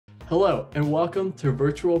Hello, and welcome to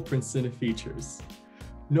Virtual Princeton Features.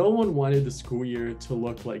 No one wanted the school year to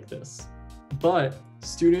look like this, but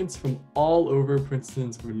students from all over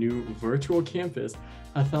Princeton's new virtual campus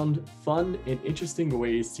have found fun and interesting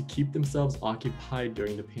ways to keep themselves occupied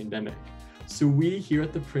during the pandemic. So we here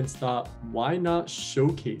at the Prince thought, why not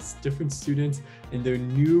showcase different students and their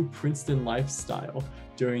new Princeton lifestyle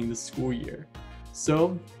during the school year?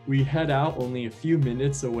 So we head out only a few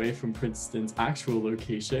minutes away from Princeton's actual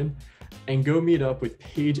location and go meet up with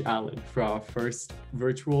Paige Allen for our first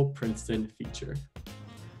virtual Princeton feature.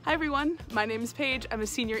 Hi everyone, my name is Paige. I'm a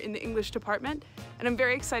senior in the English department, and I'm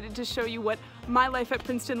very excited to show you what my life at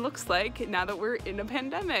Princeton looks like now that we're in a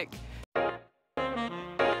pandemic.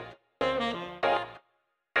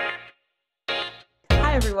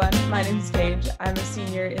 Hi everyone, my name is Paige. I'm a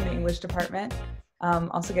senior in the English department,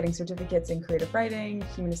 also getting certificates in creative writing,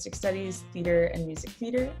 humanistic studies, theater, and music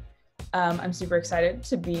theater. I'm super excited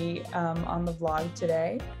to be on the vlog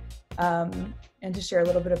today and to share a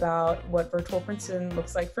little bit about what virtual Princeton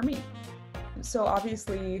looks like for me. So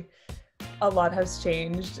obviously, a lot has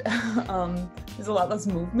changed. There's a lot less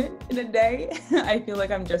movement in a day. I feel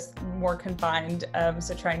like I'm just more confined,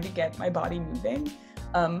 so trying to get my body moving.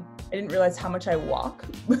 I didn't realize how much I walk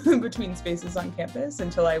between spaces on campus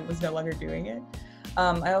until I was no longer doing it.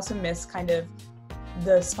 I also miss kind of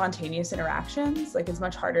the spontaneous interactions. Like, it's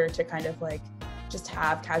much harder to kind of like just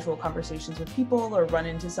have casual conversations with people or run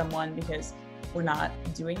into someone because we're not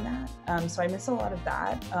doing that. So I miss a lot of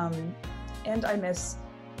that. And I miss,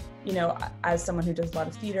 you know, as someone who does a lot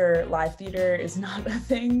of theater, live theater is not a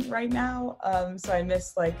thing right now. So I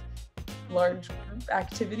miss like large group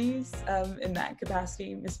activities in that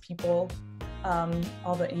capacity, miss people,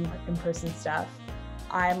 all the in-person stuff.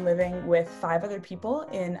 I'm living with 5 other people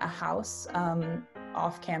in a house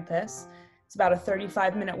off campus. It's about a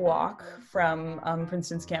 35-minute walk from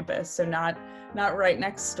Princeton's campus, so not right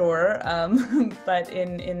next door, but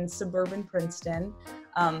in suburban Princeton.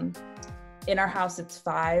 In our house, it's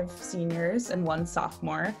 5 seniors and 1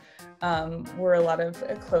 sophomore. We're a lot of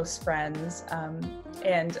close friends,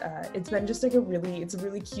 and it's been just like it's a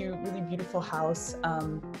really cute, really beautiful house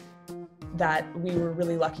that we were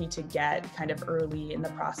really lucky to get kind of early in the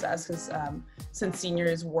process, because since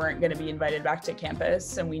seniors weren't going to be invited back to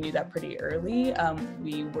campus, and we knew that pretty early,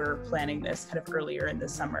 we were planning this kind of earlier in the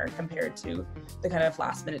summer compared to the kind of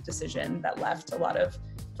last minute decision that left a lot of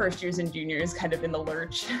first years and juniors kind of in the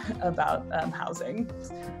lurch about housing.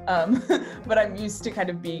 But I'm used to kind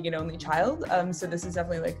of being an only child, so this is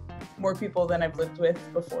definitely like more people than I've lived with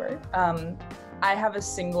before. I have a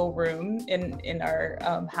single room in our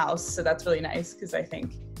house, so that's really nice because I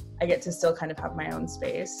think I get to still kind of have my own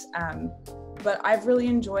space. But I've really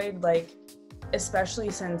enjoyed, like, especially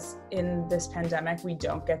since in this pandemic, we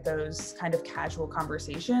don't get those kind of casual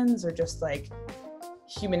conversations or just like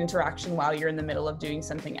human interaction while you're in the middle of doing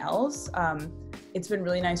something else. It's been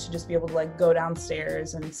really nice to just be able to like go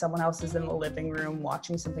downstairs and someone else is in the living room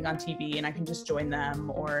watching something on TV and I can just join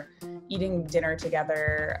them, or eating dinner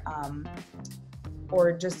together,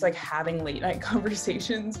 or just like having late night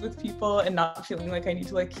conversations with people and not feeling like I need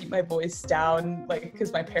to like keep my voice down, like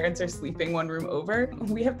because my parents are sleeping one room over.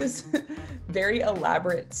 We have this very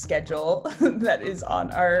elaborate schedule that is on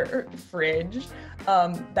our fridge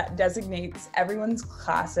that designates everyone's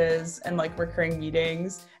classes and like recurring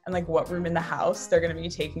meetings and like what room in the house they're going to be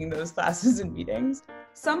taking those classes and meetings.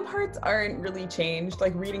 Some parts aren't really changed,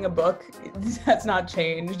 like reading a book, that's not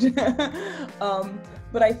changed.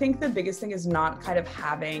 But I think the biggest thing is not kind of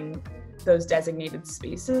having those designated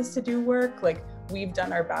spaces to do work. Like, we've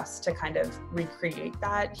done our best to kind of recreate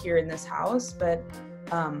that here in this house, but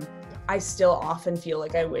I still often feel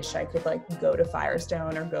like I wish I could like go to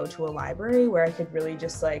Firestone or go to a library where I could really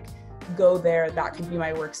just like go there. That could be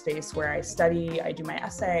my workspace where I study, I do my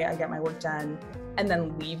essay, I get my work done, and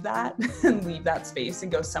then leave that and leave that space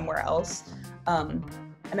and go somewhere else.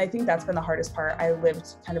 And I think that's been the hardest part. I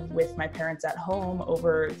lived kind of with my parents at home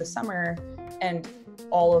over the summer, and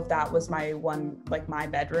all of that was my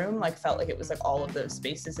bedroom, like felt like it was like all of those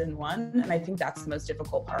spaces in one. And I think that's the most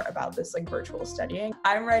difficult part about this like virtual studying.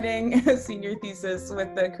 I'm writing a senior thesis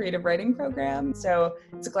with the creative writing program. So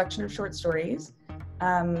it's a collection of short stories.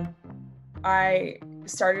 I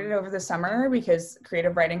started it over the summer because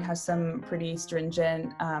creative writing has some pretty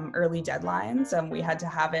stringent early deadlines. We had to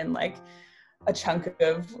have in like a chunk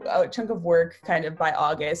of work kind of by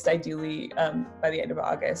August, ideally by the end of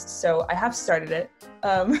August. So I have started it.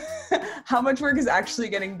 How much work is actually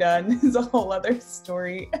getting done is a whole other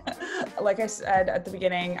story. Like I said at the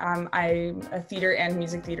beginning, I'm a theater and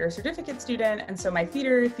music theater certificate student. And so my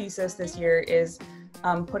theater thesis this year is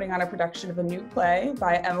putting on a production of a new play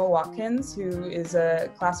by Emma Watkins, who is a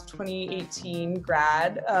class of 2018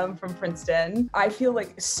 grad from Princeton. I feel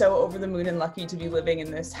like so over the moon and lucky to be living in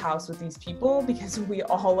this house with these people because we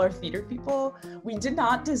all are theater people. We did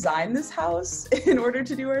not design this house in order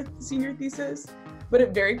to do our senior thesis, but it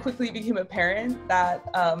very quickly became apparent that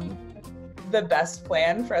the best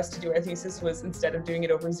plan for us to do our thesis was, instead of doing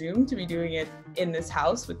it over Zoom, to be doing it in this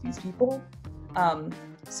house with these people.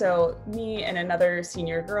 So me and another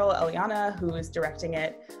senior girl, Eliana, who is directing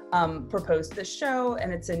it, proposed this show,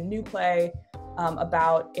 and it's a new play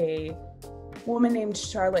about a woman named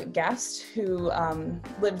Charlotte Guest who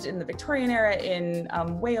lived in the Victorian era in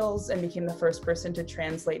Wales and became the first person to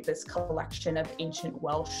translate this collection of ancient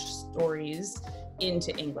Welsh stories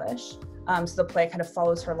into English. So the play kind of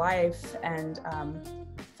follows her life and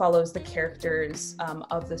follows the characters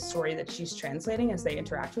of the story that she's translating as they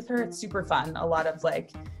interact with her. It's super fun. A lot of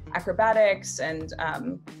like acrobatics and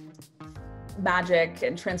magic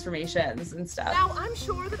and transformations and stuff. Now, I'm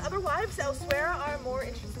sure that other wives elsewhere are more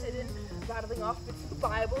interested in rattling off bits of the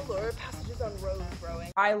Bible or passages on road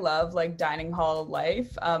throwing. I love like dining hall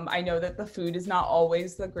life. I know that the food is not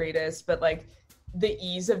always the greatest, but like the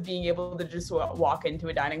ease of being able to just walk into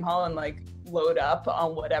a dining hall and like load up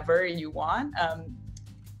on whatever you want.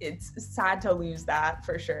 It's sad to lose that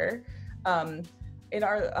for sure. In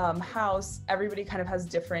our house, everybody kind of has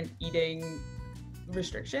different eating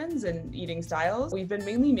restrictions and eating styles. We've been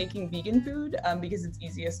mainly making vegan food because it's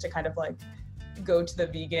easiest to kind of like go to the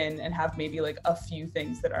vegan and have maybe like a few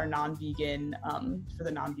things that are non-vegan for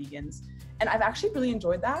the non-vegans. And I've actually really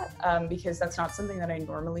enjoyed that because that's not something that I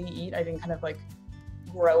normally eat. I didn't kind of like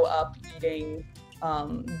grow up eating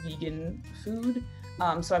vegan food.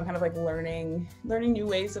 So I'm kind of like learning new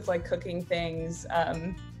ways of like cooking things,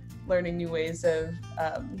 learning new ways of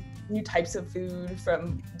new types of food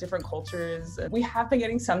from different cultures. We have been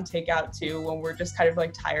getting some takeout too when we're just kind of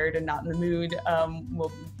like tired and not in the mood.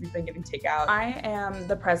 We've been getting takeout. I am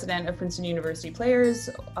the president of Princeton University Players,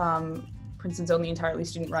 Princeton's only entirely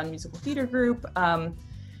student-run musical theater group.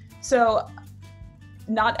 So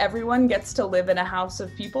not everyone gets to live in a house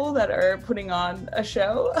of people that are putting on a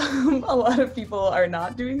show. A lot of people are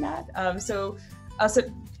not doing that. So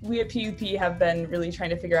we at PUP have been really trying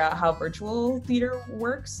to figure out how virtual theater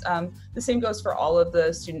works. The same goes for all of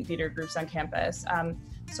the student theater groups on campus.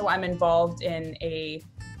 So I'm involved in a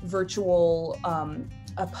virtual,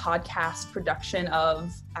 a podcast production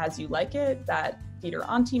of As You Like It that Theater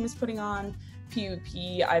On Team is putting on.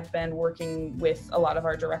 PUP, I've been working with a lot of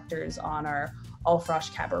our directors on our All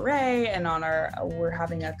Frosh Cabaret and on we're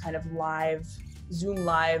having a kind of live, Zoom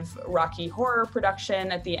live Rocky Horror production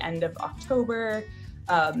at the end of October.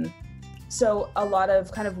 So a lot of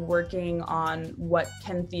kind of working on what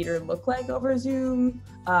can theater look like over Zoom,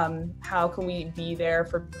 how can we be there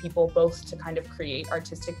for people both to kind of create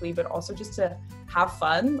artistically, but also just to have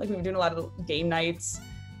fun. Like we've been doing a lot of game nights,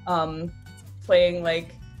 playing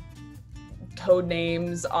like code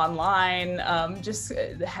names online, just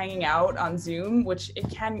hanging out on Zoom, which it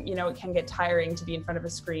can get tiring to be in front of a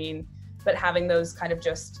screen, but having those kind of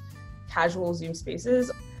just casual Zoom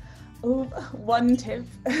spaces. Oh, one tip.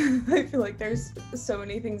 I feel like there's so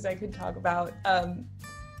many things I could talk about.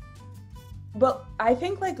 But I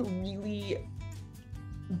think like really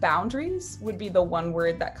boundaries would be the one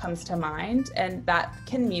word that comes to mind. And that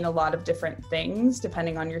can mean a lot of different things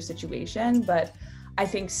depending on your situation. But I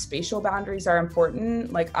think spatial boundaries are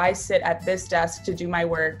important. Like I sit at this desk to do my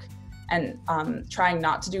work and trying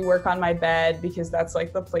not to do work on my bed because that's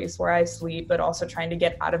like the place where I sleep, but also trying to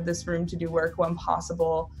get out of this room to do work when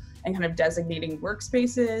possible. And kind of designating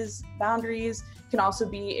workspaces, boundaries can also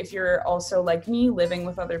be, if you're also like me, living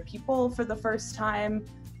with other people for the first time,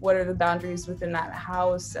 what are the boundaries within that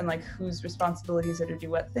house and like whose responsibilities are to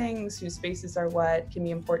do what things, whose spaces are what can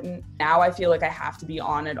be important. Now I feel like I have to be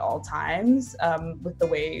on at all times with the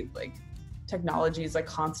way like technology is like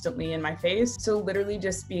constantly in my face. So literally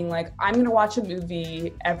just being like, I'm gonna watch a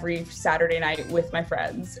movie every Saturday night with my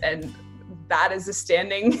friends. And that is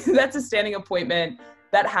that's a standing appointment.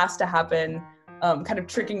 That has to happen, kind of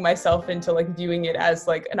tricking myself into like viewing it as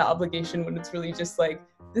like an obligation when it's really just like,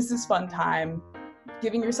 this is fun time,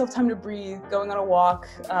 giving yourself time to breathe, going on a walk.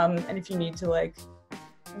 And if you need to like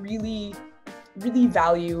really, really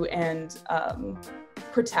value and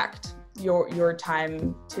protect your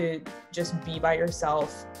time to just be by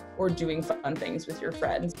yourself or doing fun things with your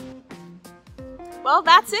friends. Well,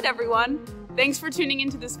 that's it, everyone. Thanks for tuning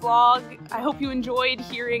into this vlog. I hope you enjoyed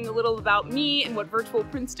hearing a little about me and what virtual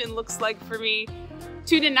Princeton looks like for me.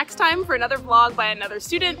 Tune in next time for another vlog by another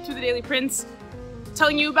student through the Daily Prince,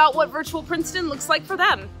 telling you about what virtual Princeton looks like for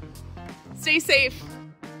them. Stay safe.